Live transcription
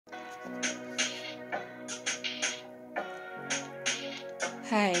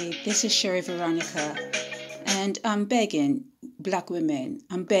Hi, this is Sherry Veronica, and I'm begging black women,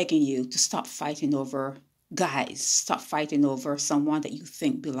 I'm begging you to stop fighting over guys. Stop fighting over someone that you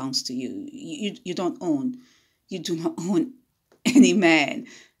think belongs to you. You don't own. You do not own any man.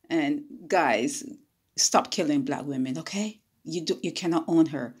 And guys, stop killing black women, okay? You cannot own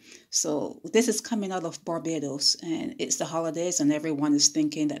her. So this is coming out of Barbados, and it's the holidays, and everyone is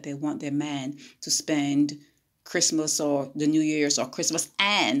thinking that they want their man to spend Christmas or the New Year's, or Christmas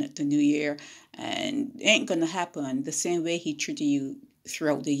and the New Year, and it ain't gonna happen. The same way he treated you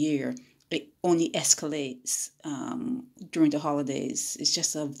throughout the year, it only escalates during the holidays. It's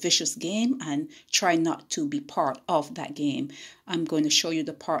just a vicious game, and try not to be part of that game. I'm going to show you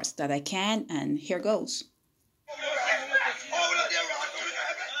the parts that I can, and here goes.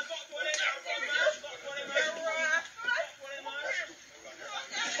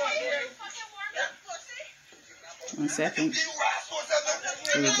 One second.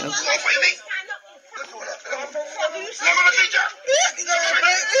 Here we go.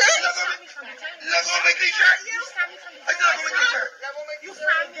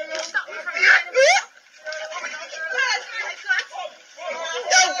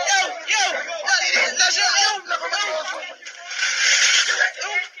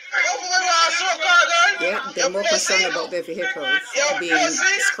 Yeah, they're more concerned about their vehicles being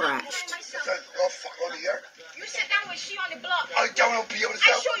scratched. You sit down with she on the block. I don't be able to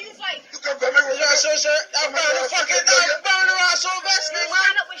I show you like. You can remember what I said, sir. I'm going to fucking burn around so fast, man.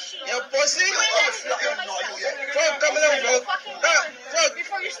 Line up with she. You pussy. Come on, bro.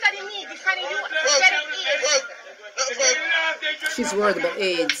 Before you study me, before you study AIDS. She's worried about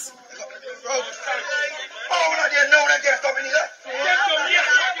AIDS. Oh, I didn't know that guy stopping either.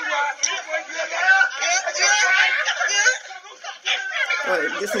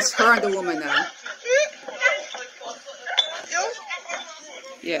 Wait, this is her and the woman now.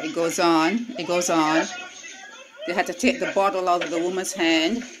 Yeah, it goes on. It goes on. They had to take the bottle out of the woman's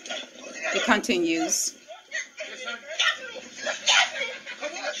hand. It continues.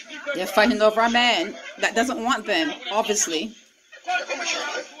 They're fighting over a man that doesn't want them, obviously.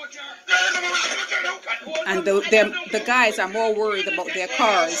 And the guys are more worried about their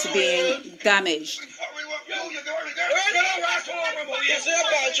cars being damaged. There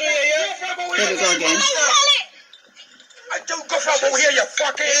we go again. I don't go from over here, you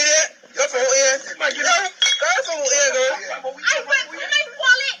fucking idiot. You're from over here. Go from over here, girl. I went for my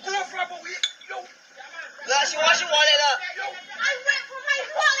wallet. Go from over here. She wash your wallet up. I went for my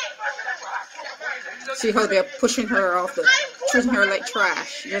wallet. See how they're pushing her off treating her like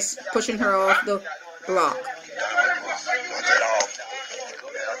trash, just pushing her off the block.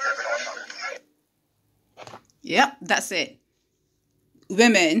 Yep, that's it.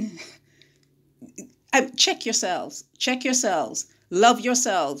 Women, check yourselves. Check yourselves. Love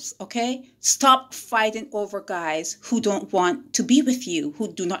yourselves, okay? Stop fighting over guys who don't want to be with you, who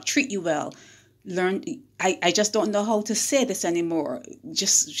do not treat you well. Learn. I just don't know how to say this anymore.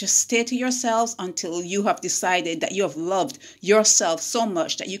 Just stay to yourselves until you have decided that you have loved yourself so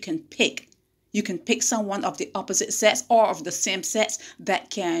much that you can pick. You can pick someone of the opposite sex or of the same sex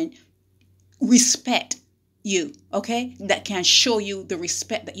that can respect you, okay? That can show you the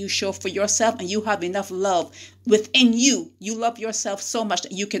respect that you show for yourself, and you have enough love within you. You love yourself so much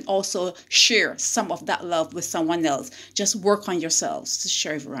that you can also share some of that love with someone else. Just work on yourselves. This is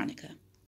Sherry Veronica.